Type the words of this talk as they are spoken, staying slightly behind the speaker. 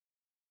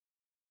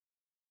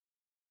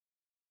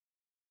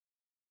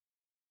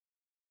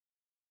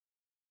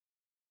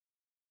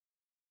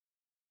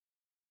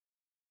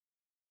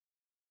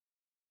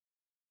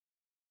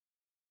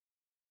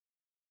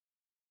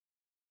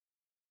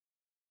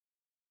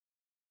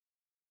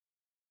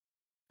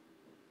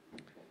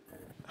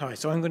Hi,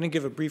 so I'm going to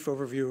give a brief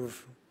overview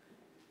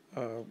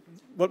of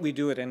what we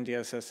do at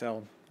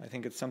NDSSL. I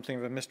think it's something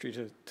of a mystery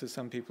to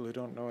some people who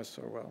don't know us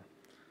so well.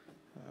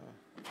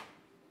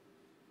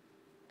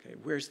 Okay,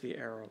 where's the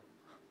arrow? On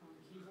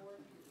the keyboard.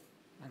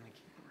 On the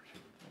keyboard.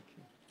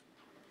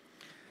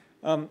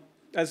 Thank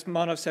you. As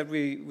Manav said,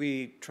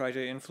 we try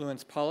to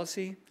influence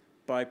policy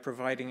by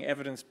providing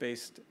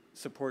evidence-based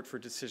support for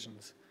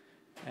decisions.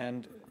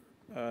 And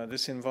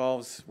this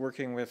involves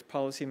working with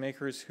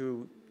policymakers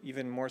who,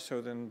 even more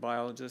so than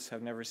biologists,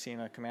 have never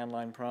seen a command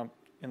line prompt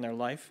in their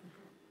life.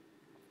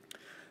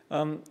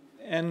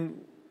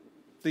 And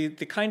the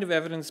kind of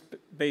evidence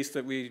base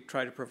that we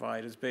try to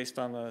provide is based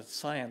on the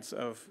science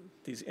of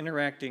these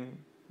interacting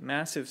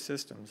massive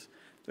systems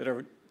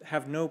that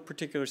have no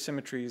particular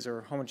symmetries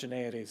or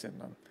homogeneities in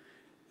them.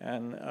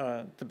 And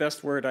the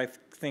best word, I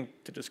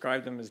think, to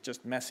describe them is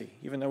just messy.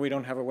 Even though we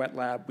don't have a wet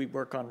lab, we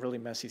work on really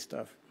messy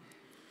stuff.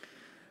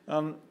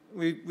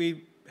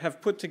 We have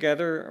put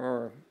together,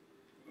 or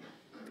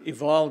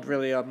evolved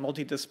really, a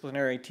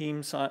multidisciplinary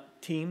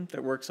team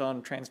that works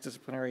on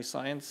transdisciplinary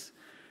science.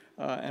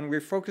 And we're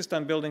focused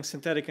on building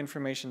synthetic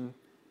information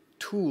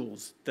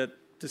tools that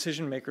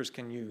decision makers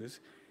can use.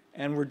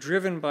 And we're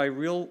driven by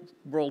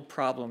real-world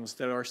problems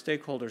that our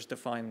stakeholders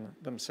define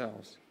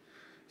themselves.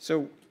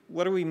 So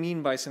what do we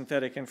mean by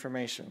synthetic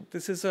information?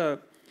 This is a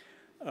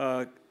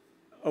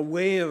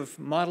way of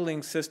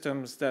modeling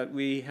systems that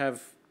we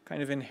have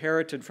kind of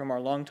inherited from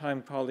our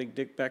longtime colleague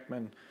Dick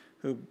Beckman,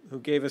 who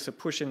gave us a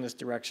push in this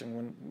direction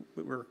when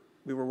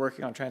we were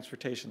working on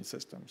transportation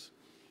systems.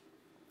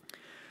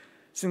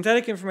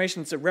 Synthetic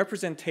information is a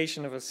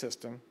representation of a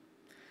system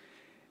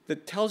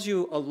that tells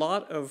you a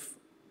lot of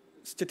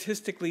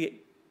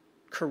statistically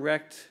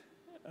correct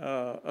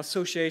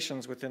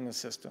associations within the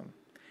system.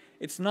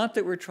 It's not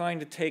that we're trying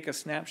to take a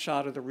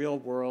snapshot of the real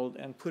world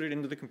and put it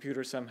into the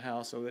computer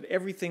somehow so that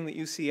everything that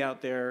you see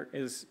out there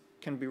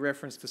can be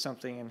referenced to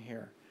something in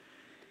here.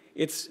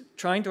 It's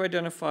trying to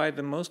identify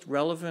the most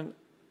relevant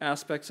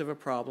aspects of a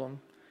problem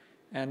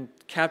and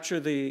capture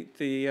the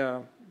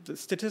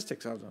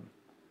statistics of them.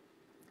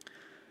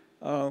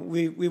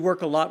 We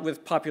work a lot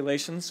with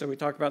populations, so we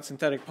talk about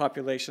synthetic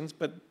populations,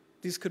 but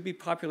these could be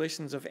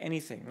populations of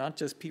anything, not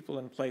just people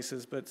and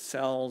places, but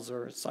cells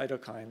or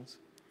cytokines.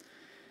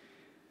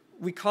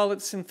 We call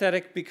it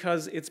synthetic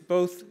because it's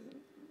both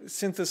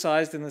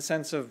synthesized in the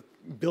sense of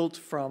built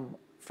from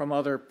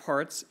other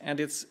parts, and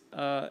it's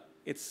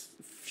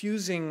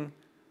fusing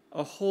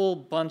a whole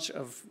bunch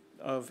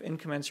of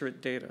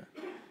incommensurate data.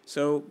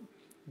 So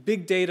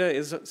big data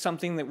is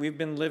something that we've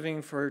been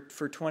living for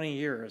 20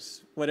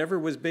 years. Whatever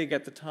was big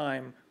at the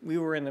time, we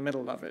were in the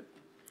middle of it.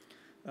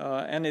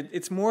 And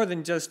it's more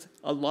than just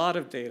a lot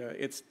of data.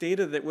 It's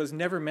data that was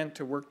never meant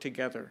to work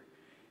together.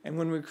 And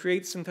when we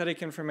create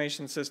synthetic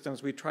information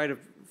systems, we try to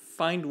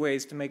find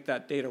ways to make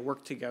that data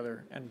work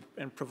together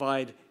and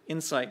provide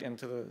insight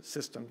into the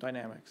system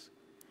dynamics.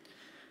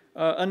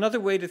 Another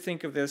way to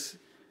think of this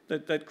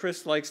that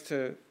Chris likes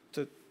to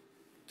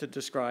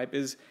describe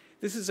is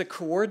this is a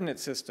coordinate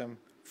system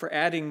for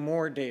adding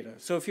more data.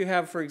 So if you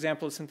have, for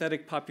example, a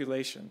synthetic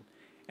population,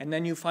 and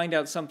then you find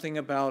out something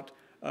about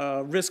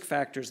risk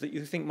factors that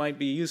you think might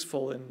be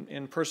useful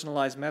in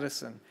personalized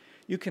medicine,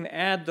 you can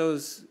add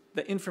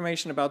the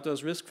information about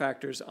those risk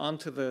factors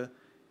onto the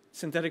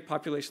synthetic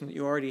population that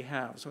you already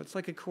have. So it's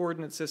like a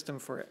coordinate system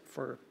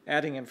for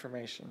adding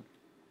information.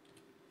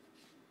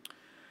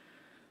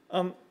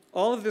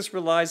 All of this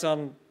relies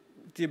on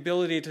the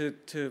ability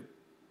to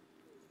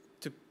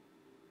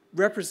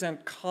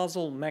represent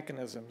causal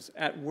mechanisms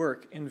at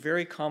work in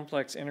very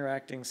complex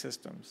interacting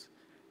systems.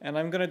 And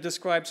I'm going to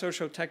describe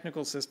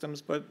socio-technical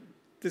systems, but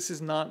this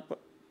is not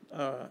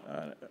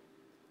a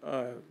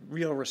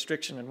real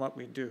restriction in what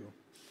we do.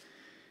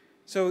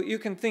 So you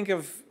can think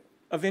of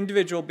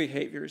individual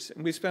behaviors,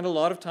 and we spend a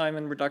lot of time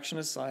in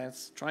reductionist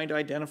science trying to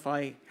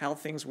identify how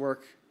things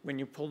work when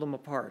you pull them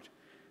apart.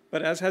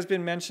 But as has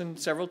been mentioned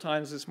several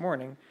times this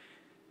morning,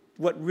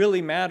 what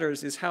really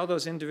matters is how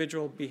those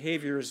individual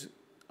behaviors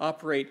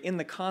operate in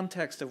the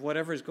context of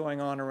whatever is going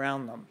on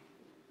around them.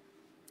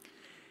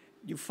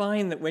 You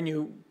find that when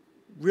you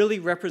really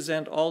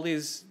represent all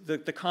these, the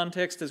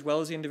context as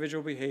well as the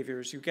individual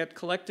behaviors, you get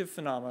collective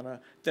phenomena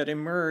that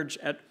emerge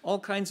at all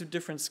kinds of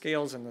different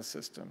scales in the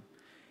system.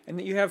 And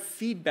that you have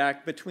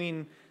feedback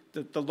between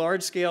the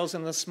large scales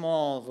and the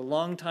small, the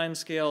long time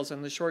scales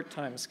and the short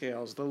time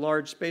scales, the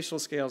large spatial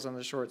scales and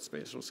the short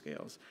spatial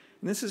scales.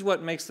 And this is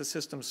what makes the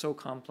system so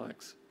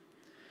complex.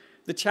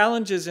 The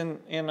challenges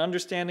in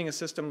understanding a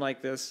system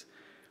like this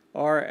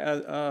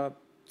are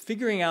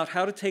figuring out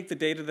how to take the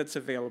data that's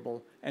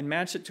available and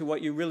match it to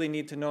what you really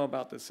need to know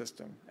about the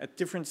system at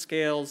different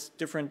scales,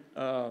 different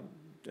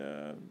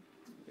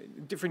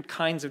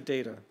kinds of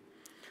data.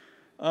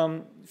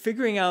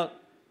 Figuring out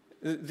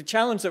the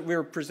challenge that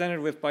we're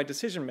presented with by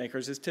decision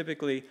makers is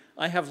typically,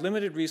 I have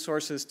limited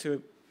resources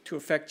to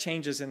affect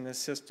changes in this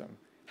system.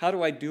 How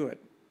do I do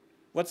it?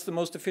 What's the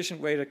most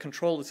efficient way to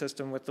control the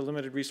system with the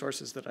limited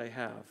resources that I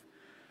have?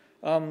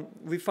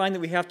 We find that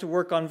we have to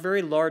work on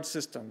very large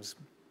systems,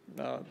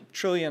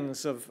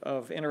 trillions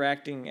of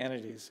interacting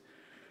entities.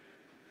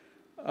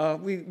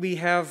 We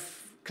have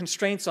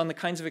constraints on the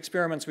kinds of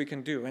experiments we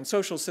can do. In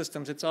social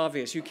systems, it's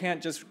obvious. You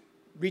can't just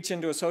reach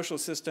into a social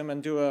system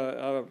and do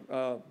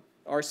a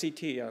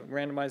RCT, a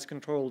randomized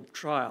controlled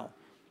trial.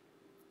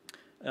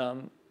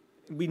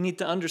 We need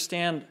to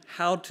understand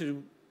how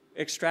to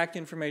extract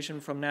information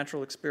from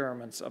natural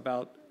experiments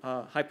about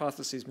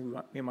hypotheses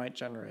we might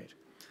generate.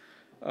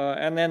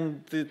 And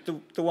then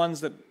the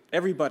ones that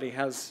everybody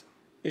has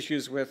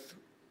issues with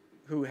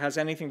who has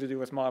anything to do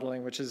with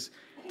modeling, which is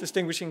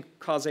distinguishing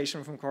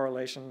causation from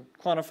correlation,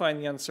 quantifying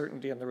the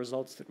uncertainty and the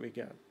results that we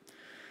get.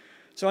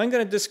 So I'm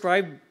going to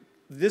describe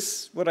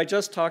this, what I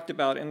just talked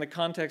about, in the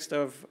context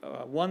of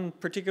one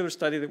particular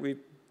study that we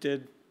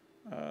did.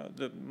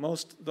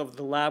 Most of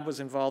the lab was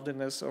involved in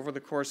this over the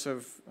course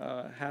of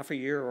half a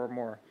year or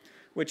more,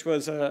 which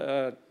was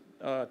a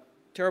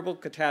terrible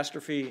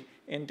catastrophe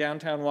in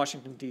downtown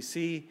Washington,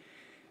 D.C.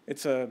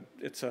 It's a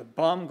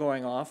bomb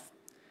going off.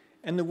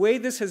 And the way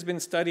this has been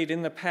studied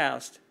in the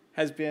past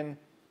has been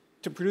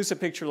to produce a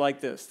picture like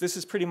this. This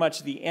is pretty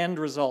much the end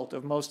result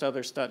of most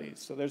other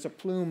studies. So there's a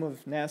plume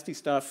of nasty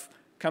stuff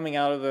coming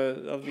out of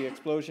the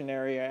explosion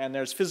area, and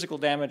there's physical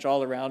damage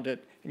all around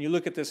it. And you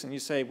look at this and you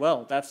say,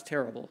 well, that's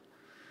terrible.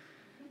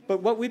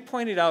 But what we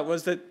pointed out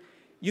was that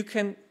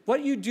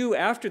what you do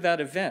after that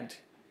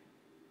event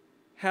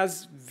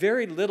has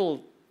very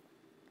little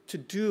to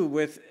do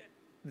with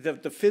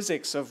the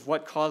physics of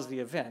what caused the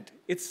event.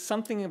 It's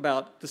something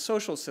about the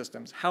social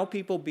systems, how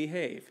people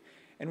behave.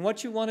 And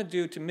what you want to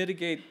do to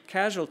mitigate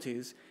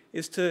casualties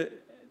is to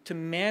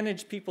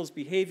manage people's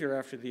behavior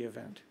after the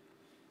event.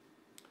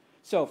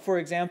 So, for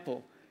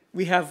example,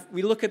 we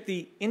look at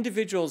the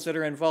individuals that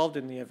are involved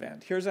in the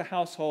event. Here's a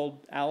household,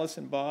 Alice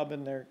and Bob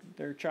and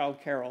their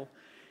child Carol.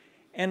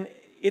 And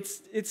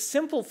it's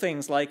simple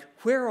things like,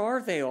 where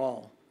are they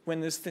all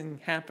when this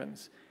thing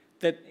happens,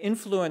 that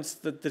influence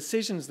the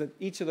decisions that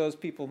each of those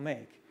people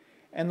make.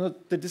 And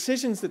the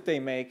decisions that they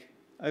make,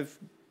 I've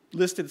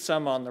listed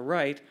some on the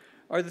right,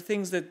 are the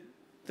things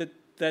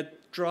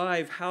that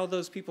drive how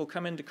those people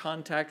come into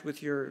contact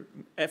with your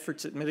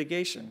efforts at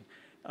mitigation,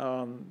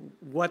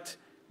 what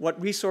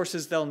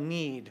resources they'll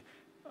need,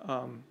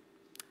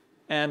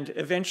 and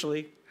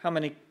eventually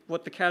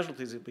what the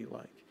casualties will be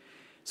like.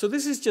 So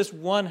this is just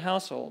one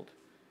household.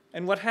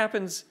 And what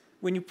happens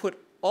when you put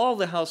all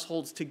the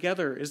households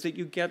together is that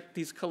you get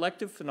these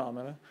collective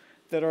phenomena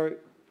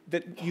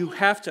that you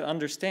have to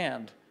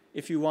understand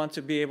if you want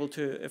to be able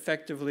to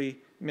effectively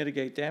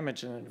mitigate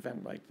damage in an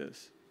event like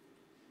this.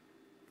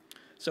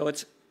 So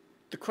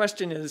the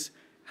question is,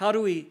 how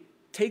do we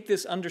take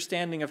this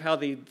understanding of how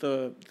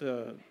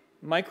the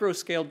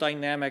micro-scale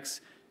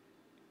dynamics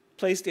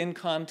placed in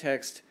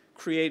context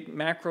create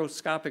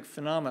macroscopic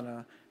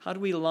phenomena? How do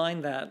we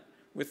align that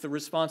with the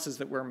responses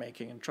that we're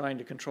making and trying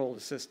to control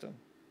the system?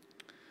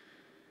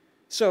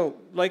 So,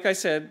 like I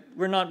said,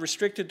 we're not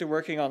restricted to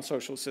working on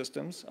social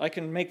systems. I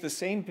can make the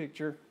same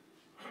picture.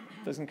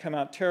 Doesn't come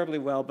out terribly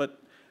well, but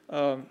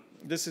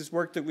this is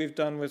work that we've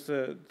done with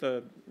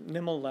the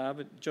NIML lab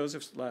at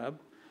Joseph's lab,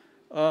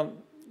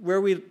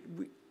 where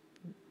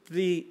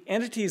the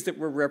entities that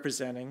we're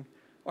representing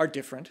are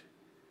different.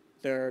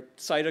 They're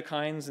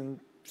cytokines and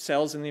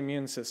cells in the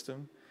immune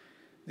system.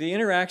 The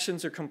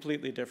interactions are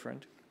completely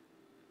different.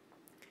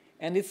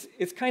 And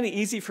it's kind of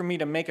easy for me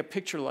to make a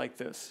picture like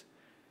this.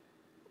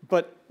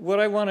 But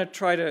what I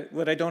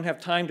don't have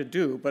time to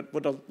do, but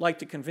what I'd like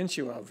to convince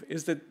you of,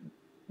 is that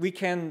we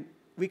can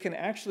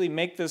actually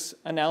make this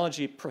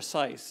analogy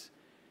precise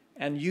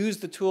and use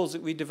the tools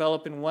that we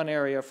develop in one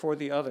area for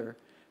the other,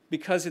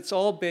 because it's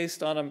all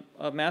based on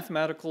a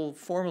mathematical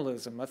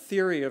formalism, a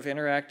theory of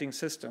interacting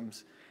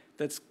systems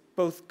that's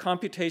both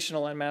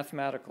computational and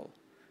mathematical.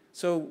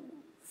 So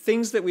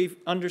things that we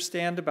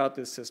understand about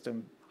this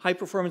system,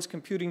 high-performance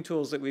computing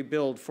tools that we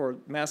build for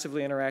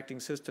massively interacting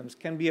systems,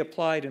 can be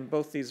applied in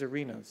both these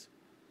arenas.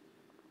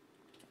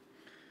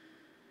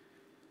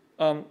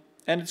 And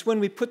it's when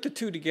we put the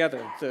two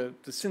together, the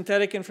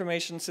synthetic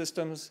information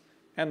systems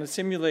and the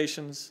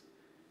simulations,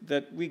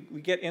 that we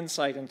get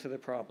insight into the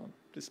problem.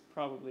 This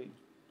probably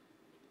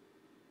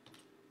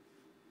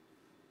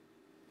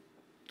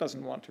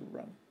doesn't want to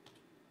run.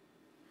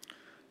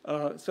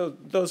 So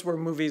those were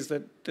movies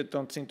that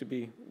don't seem to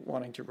be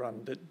wanting to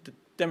run, that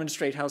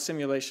demonstrate how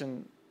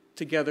simulation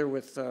together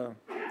with the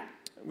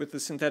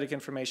synthetic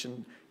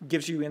information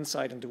gives you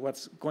insight into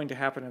what's going to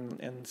happen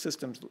in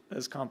systems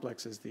as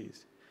complex as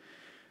these.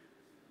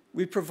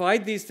 We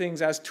provide these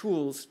things as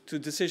tools to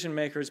decision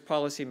makers,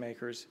 policy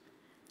makers,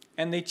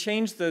 and they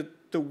change the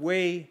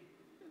way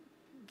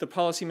the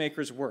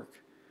policymakers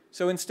work.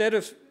 So instead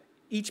of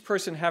each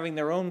person having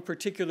their own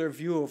particular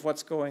view of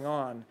what's going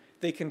on,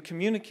 they can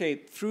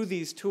communicate through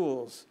these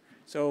tools.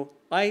 So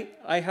I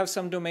have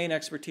some domain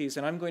expertise,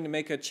 and I'm going to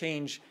make a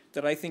change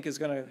that I think is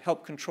going to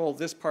help control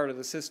this part of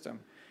the system.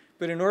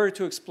 But in order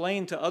to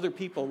explain to other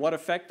people what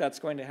effect that's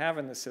going to have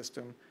in the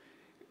system,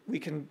 we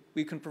can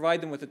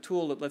provide them with a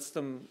tool that lets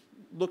them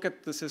look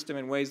at the system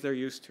in ways they're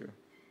used to.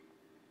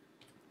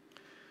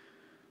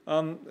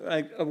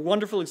 A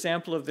wonderful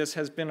example of this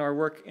has been our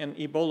work in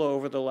Ebola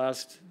over the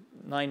last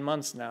 9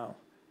 months now.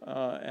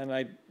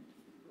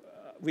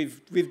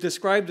 We've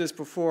described this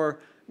before.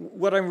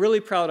 What I'm really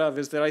proud of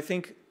is that I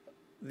think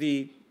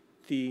the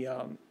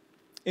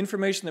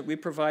information that we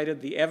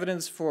provided, the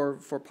evidence for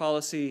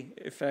policy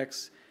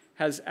effects,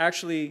 has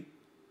actually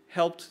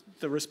helped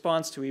the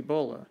response to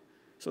Ebola.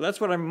 So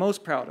that's what I'm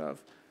most proud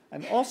of.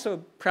 I'm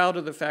also proud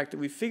of the fact that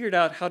we figured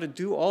out how to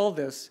do all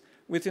this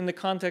within the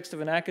context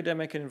of an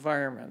academic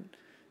environment,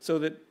 so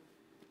that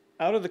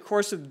out of the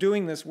course of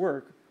doing this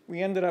work,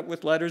 we ended up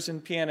with letters in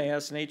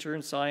PNAS, Nature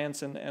and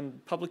Science,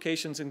 and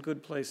publications in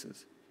good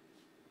places.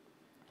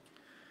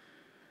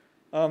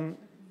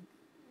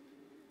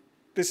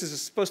 This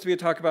is supposed to be a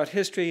talk about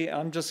history.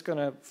 I'm just going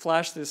to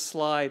flash this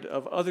slide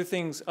of other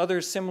things,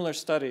 other similar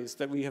studies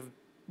that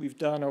we've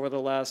done over the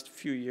last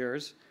few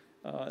years.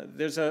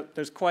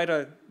 There's quite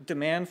a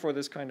demand for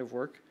this kind of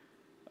work.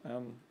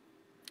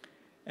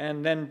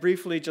 And then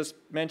briefly just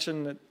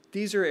mention that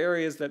these are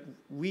areas that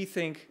we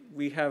think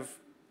we have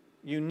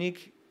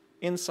unique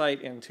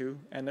insight into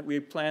and that we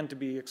plan to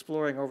be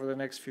exploring over the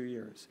next few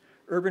years.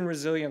 Urban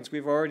resilience,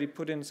 we've already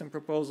put in some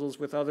proposals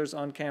with others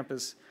on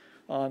campus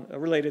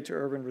related to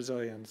urban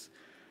resilience.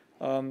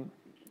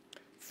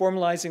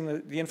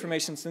 Formalizing the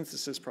information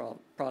synthesis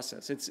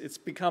process. It's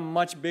become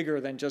much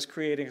bigger than just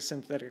creating a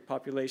synthetic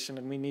population,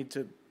 and we need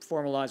to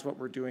formalize what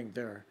we're doing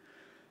there.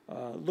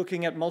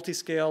 Looking at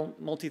multi-scale,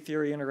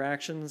 multi-theory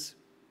interactions,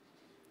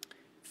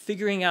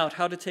 figuring out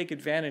how to take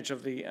advantage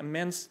of the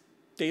immense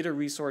data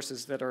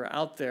resources that are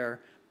out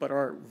there but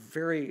are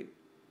very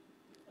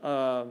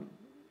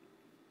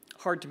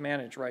hard to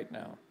manage right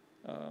now.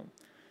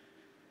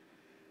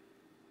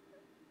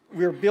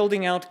 We're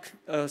building out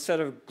a set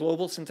of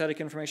global synthetic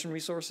information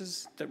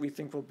resources that we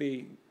think will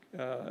be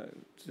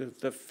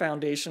the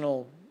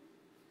foundational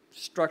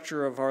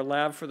structure of our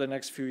lab for the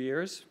next few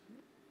years.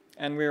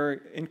 And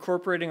we're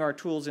incorporating our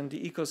tools into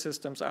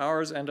ecosystems,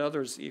 ours and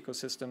others'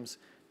 ecosystems,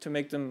 to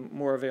make them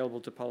more available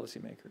to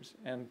policymakers.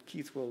 And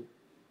Keith will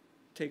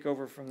take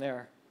over from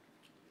there.